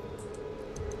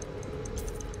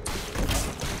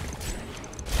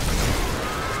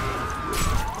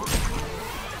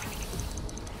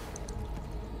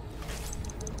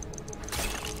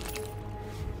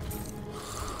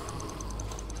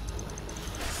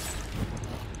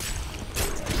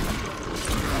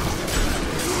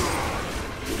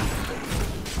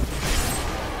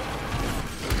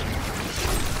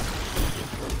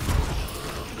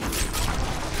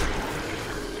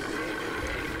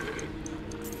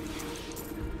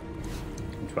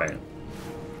 way?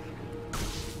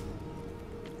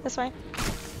 This way.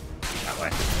 That way.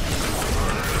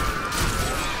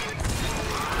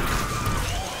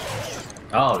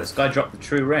 Oh, this guy dropped the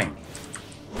true ring.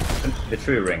 The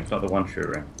true ring, not the one true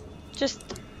ring. Just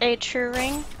a true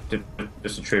ring?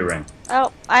 Just a true ring.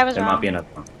 Oh, I was There wrong. might be another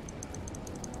one.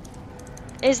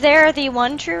 Is there the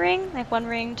one true ring? Like one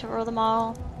ring to rule them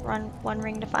all, one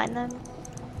ring to find them?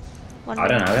 One I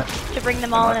don't ring know that. to bring them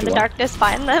There all might and in be the one. darkness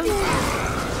find them?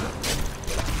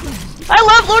 I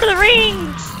love Lord of the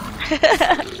Rings!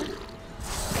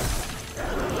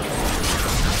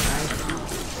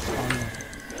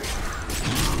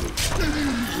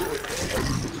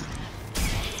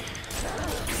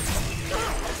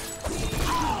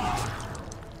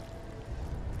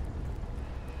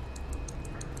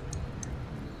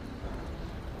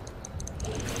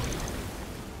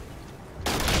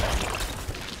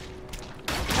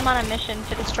 I'm on a mission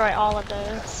to destroy all of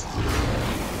those.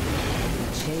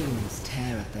 Chains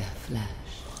tear at their flesh.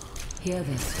 Hear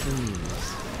their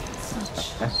screams.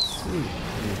 Such sweet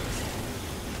music.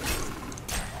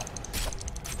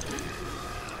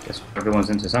 Guess everyone's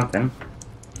into something.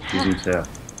 He's into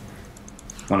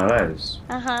one of those.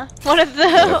 Uh-huh. One of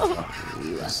those.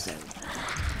 You are so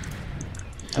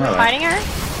Hello. Fighting her?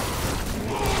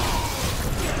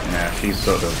 Yeah, she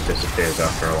sort of disappears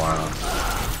after a while.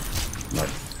 Like,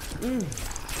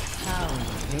 how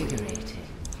invigorating.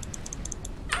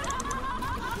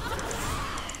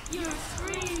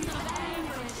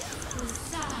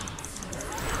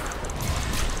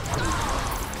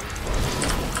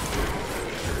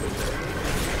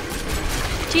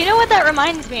 Do you know what that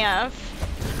reminds me of?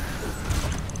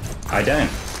 I don't.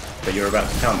 But you're about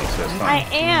to tell me, so it's I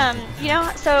fine. am. You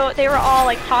know, so they were all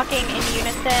like talking in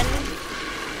unison.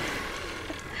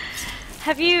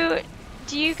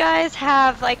 Do you guys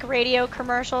have like radio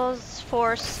commercials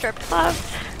for strip clubs?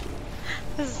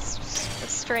 This is a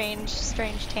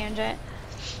strange tangent.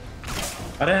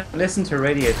 I don't listen to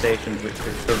radio stations which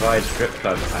provide strip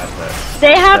club adverts.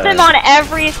 They have them on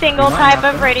every single might type have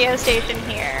of them. radio station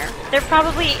here. They're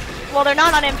probably, well, they're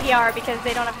not on NPR because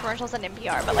they don't have commercials on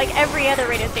NPR, but like every other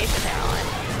radio station they're on.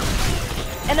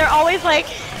 And they're always like,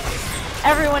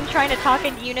 everyone trying to talk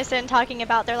in unison, talking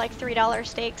about their like $3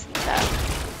 steaks and stuff.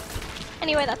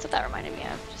 Anyway, that's what that reminded me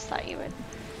of. Just thought you would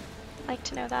like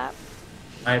to know that.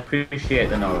 I appreciate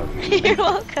the knowledge. You're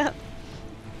welcome.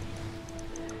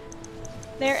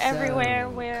 They're everywhere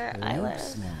where I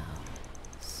Close live. now.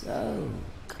 So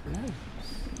close.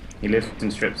 He lives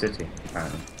in Strip City,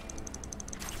 apparently.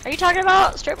 Are you talking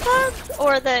about strip clubs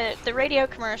or the radio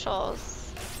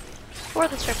commercials for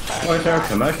the strip clubs? Well, if there are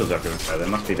commercials everywhere, there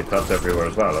must be the clubs everywhere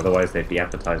as well, otherwise they'd be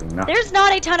advertising nothing. There's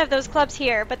not a ton of those clubs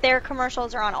here, but their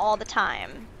commercials are on all the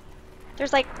time.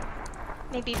 There's like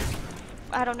maybe,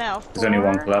 I don't know, 4? There's only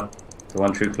one club, the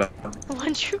one true club.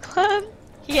 One true club?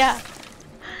 Yeah.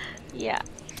 Yeah.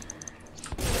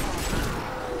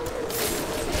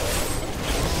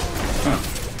 Huh.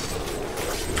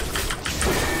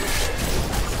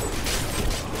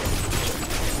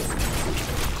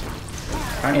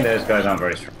 Apparently those guys aren't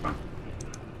very strong.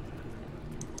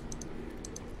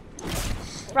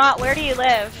 Rot, where do you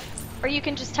live? Or you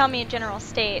can just tell me a general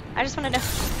state. I just want to know.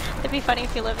 It'd be funny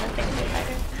if you live in the same state I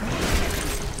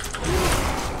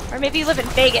do. Or maybe you live in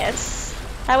Vegas.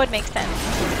 That would make sense.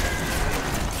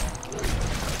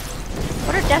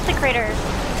 What are desecrators?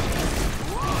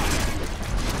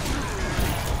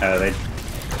 They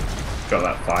got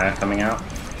that fire coming out.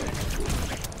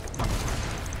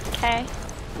 Okay.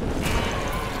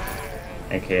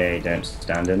 AKA don't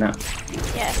stand in it.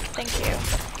 Yes, thank you.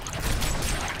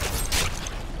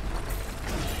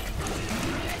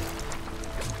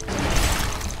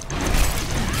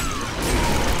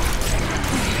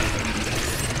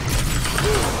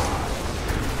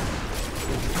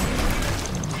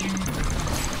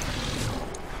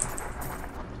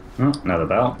 Another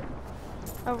bell.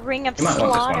 A ring of You might want this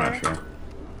one slaughter. actually.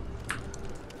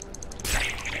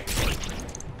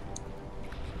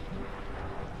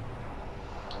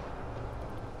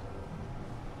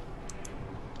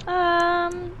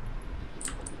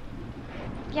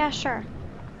 Yeah, sure.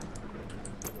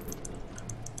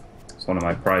 It's one of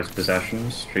my prized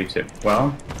possessions. Treat it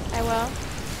well. I will.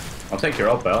 I'll take your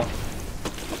old bell.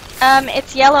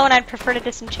 It's yellow and I'd prefer to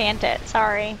disenchant it.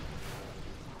 Sorry.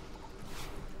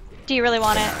 Do you really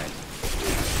want it?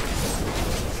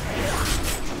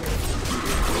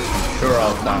 Sure,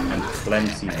 I'll find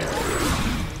plenty more.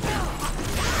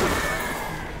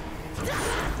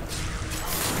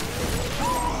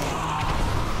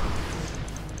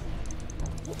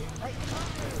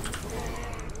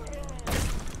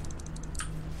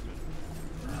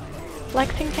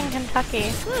 Lexington,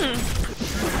 Kentucky.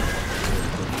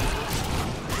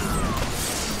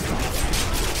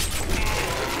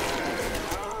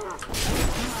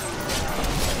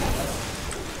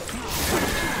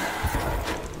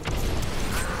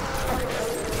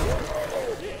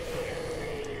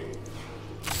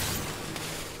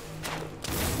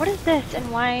 What is this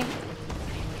and why?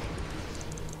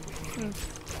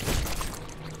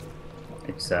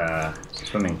 It's a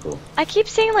swimming pool. I keep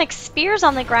seeing like spears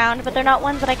on the ground, but they're not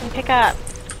ones that I can pick up.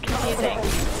 Confusing.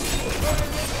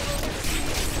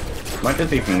 Might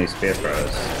just be from these spear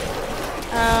throwers.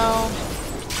 Oh.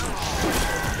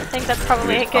 I think that's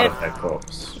probably a It's part good, of their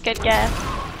corpse. good guess.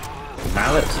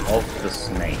 Mallets of the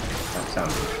snake. That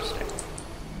sounds interesting.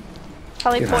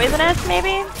 Probably Yeah. poisonous,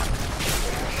 maybe?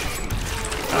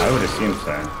 I would assume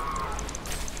so.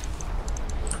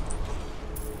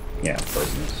 Yeah,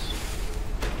 poisonous.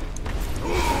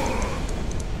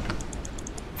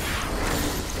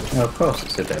 Oh, of course,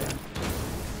 it's a dead end.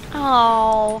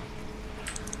 Oh.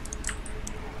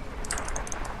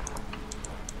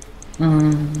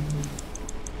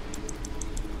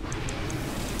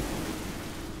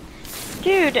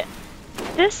 Dude,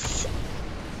 this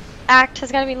act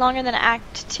has got to be longer than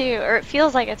Act 2, or it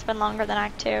feels like it's been longer than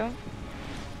Act 2.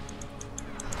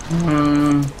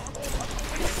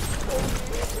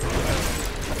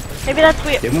 Maybe that's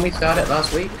weird. Didn't we start it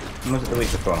last week? Or was it the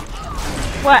week before?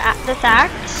 What, this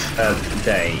act?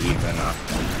 Day, even.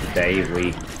 Day,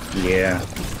 week, year.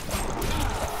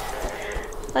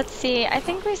 Let's see, I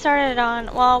think we started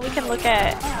on, well, we can look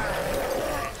at,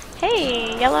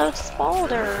 hey, yellow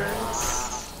spalders.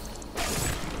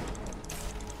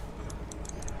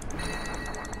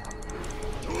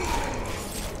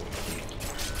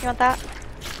 You want that?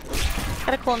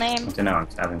 Got a cool name. I don't know, I'm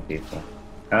stabbing people.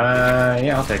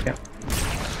 Yeah, I'll take it.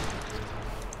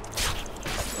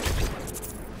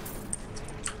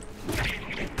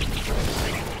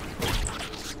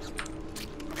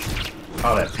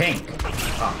 Oh, they're pink.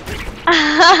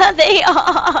 Oh. They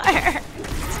are.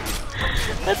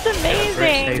 That's British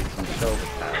amazing. taste and shoulder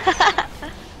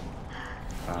pads.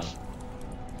 Wow.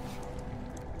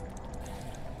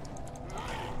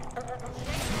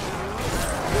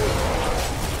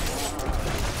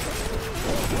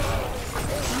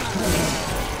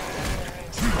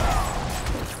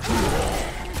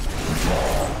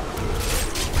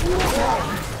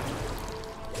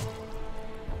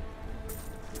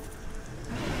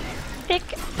 Thick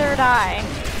third eye.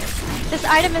 This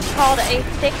item is called a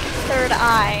thick third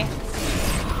eye.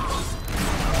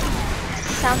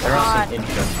 Sounds There are odd. some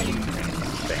interesting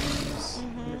things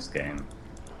in this game.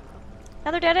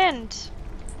 Another dead end.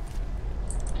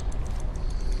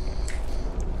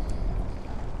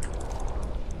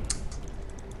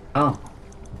 Oh.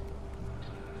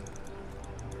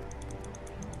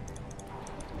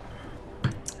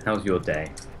 How's your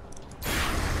day?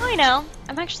 Oh, you know,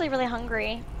 I'm actually really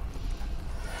hungry.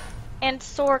 And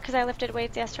sore because I lifted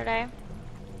weights yesterday.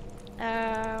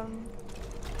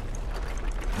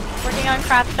 Working on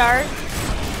craft stars.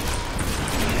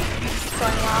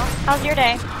 Going well. How's your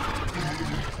day?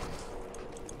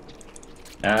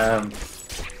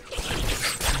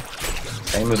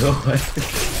 Same as always.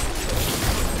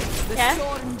 The Yeah?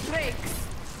 storm breaks.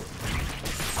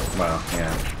 Well,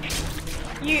 yeah.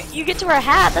 You get to wear a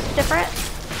hat, that's different.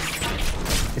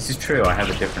 This is true, I have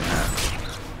a different hat.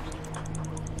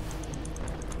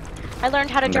 I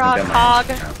learned how to I'm draw a gonna cog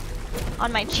get my hat.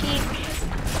 on my cheek.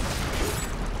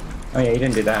 Oh yeah, you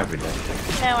didn't do that every day.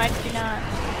 No, I do not.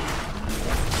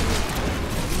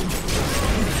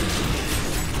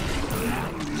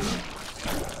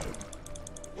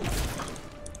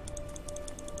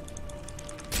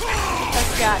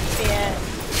 That's got to be it.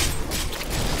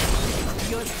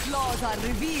 Your flaws are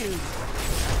revealed.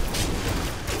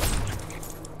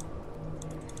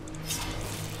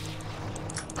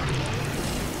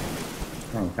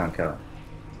 Oh, you can't kill it.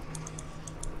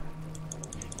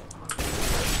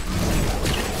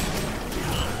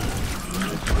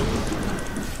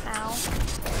 Ow.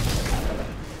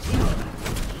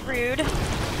 Rude. Did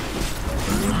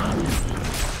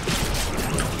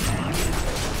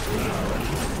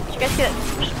you guys see that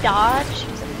sweet dodge?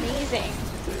 It was amazing. I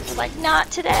was like,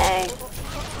 not today.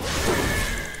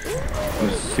 It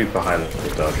was super high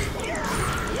level dodge.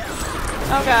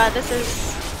 Oh god, this is...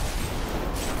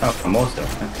 Oh, more so.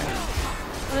 Okay.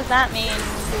 What does that mean?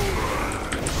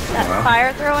 That Well.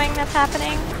 fire throwing that's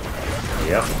happening?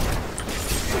 Yep.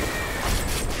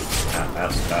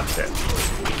 That's it.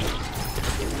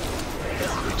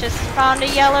 Just found a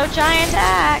yellow giant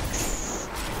axe.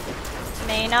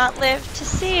 May not live to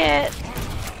see it.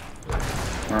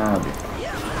 I'll be fine.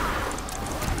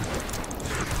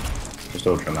 Just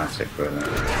all dramatic, really.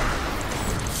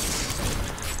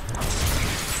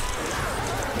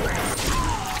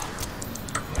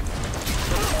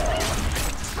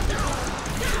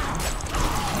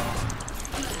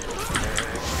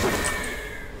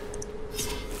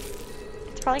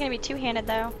 It's probably gonna be two-handed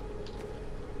though.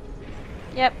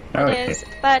 Yep, it Okay. is.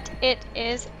 But it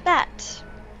is that.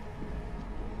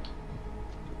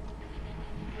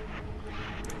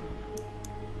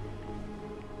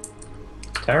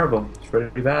 Terrible. It's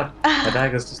really bad. My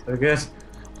dagger's just so good.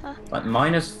 Like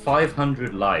minus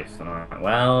 500 life, and I'm like,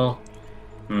 well,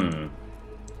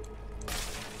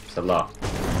 it's a lot.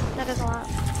 That is a lot.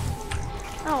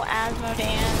 Oh,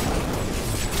 Asmodan.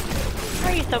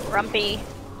 Why are you so grumpy?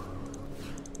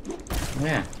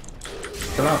 Yeah.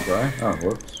 Chill out, bro. Oh,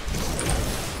 whoops.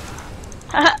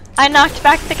 I knocked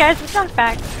back the guys with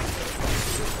knockback.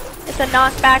 It's a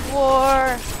knockback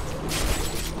war.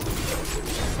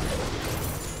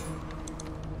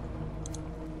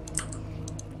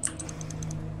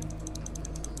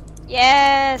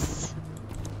 Yes.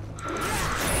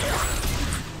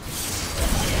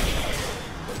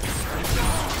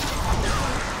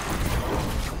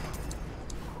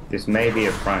 This may be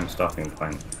a prime stopping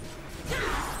point.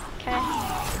 Okay.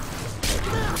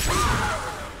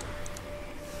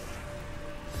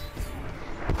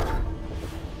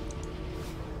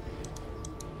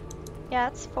 Yeah,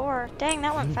 it's 4. Dang,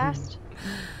 that went fast.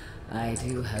 I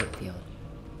do hope you're...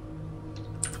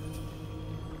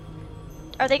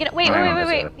 Are they gonna wait? Hang Wait! on, Wait!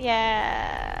 Wait! there's Wait!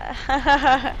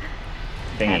 Yeah.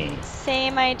 Thingy.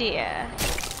 Same idea.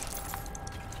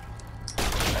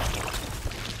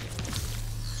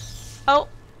 Oh,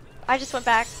 I just went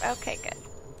back. Okay, good.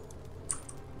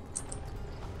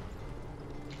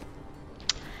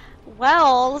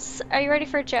 Wells, are you ready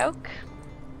for a joke?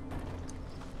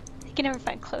 You can never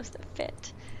find clothes that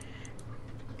fit.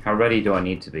 How ready do I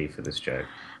need to be for this joke?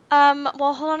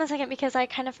 Well, hold on a second because I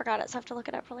kind of forgot it, so I have to look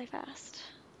it up really fast.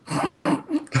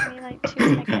 Give me like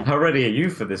 2 seconds. How ready are you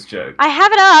for this joke? I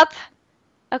have it up.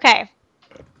 Okay.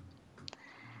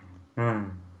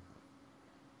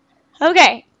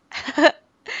 Okay.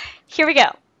 Here we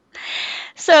go.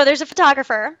 So there's a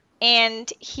photographer, and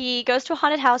he goes to a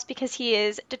haunted house because he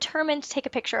is determined to take a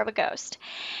picture of a ghost.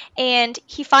 And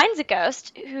he finds a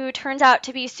ghost who turns out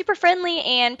to be super friendly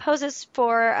and poses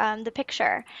for the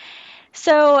picture.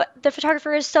 So the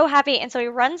photographer is so happy, and so he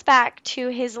runs back to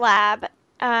his lab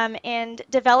and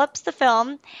develops the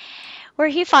film where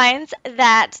he finds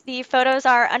that the photos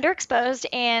are underexposed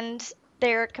and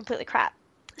they're completely crap.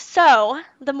 So,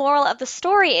 the moral of the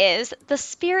story is the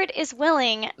spirit is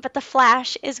willing, but the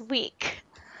flash is weak.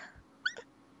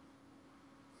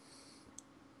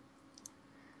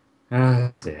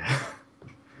 Dear.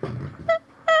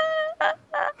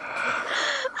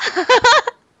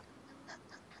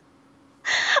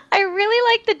 I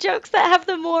really like the jokes that have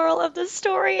the moral of the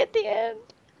story at the end.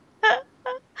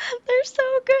 They're so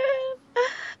good.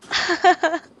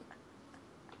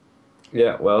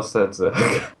 Yeah, well said, sir.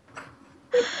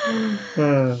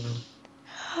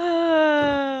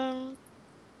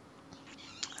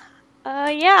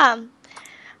 Yeah.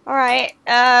 All right.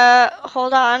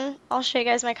 Hold on. I'll show you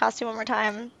guys my costume one more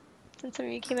time, since some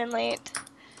of you came in late.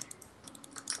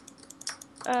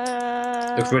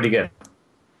 Looks really good.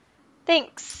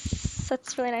 Thanks.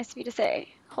 That's really nice of you to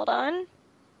say. Hold on.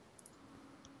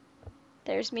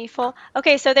 There's me full.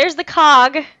 Okay, so there's the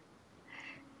cog.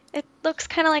 It looks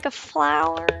kind of like a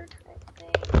flower type thing.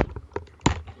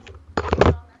 It's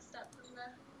all messed up from the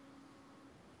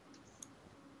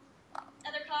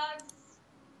other cogs.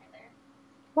 Right there.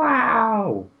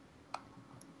 Wow.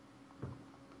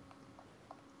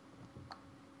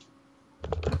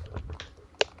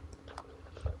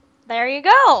 There you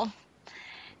go.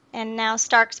 And now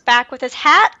Stark's back with his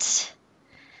hat.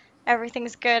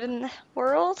 Everything's good in the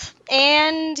world.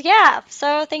 And yeah,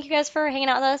 so thank you guys for hanging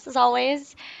out with us as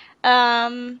always.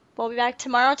 We'll be back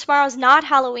tomorrow. Tomorrow's not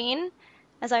Halloween,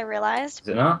 as I realized. Is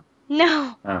it not?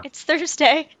 No, Oh, it's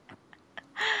Thursday.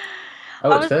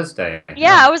 oh I it's was, Thursday.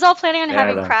 yeah, Oh. I was all planning on Yeah,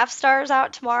 having then. craft stars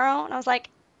out tomorrow, and I was like,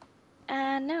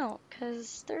 no,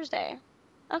 because Thursday.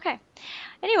 Okay.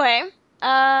 Anyway,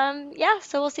 yeah,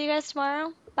 so we'll see you guys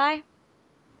tomorrow. Bye.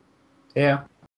 Yeah.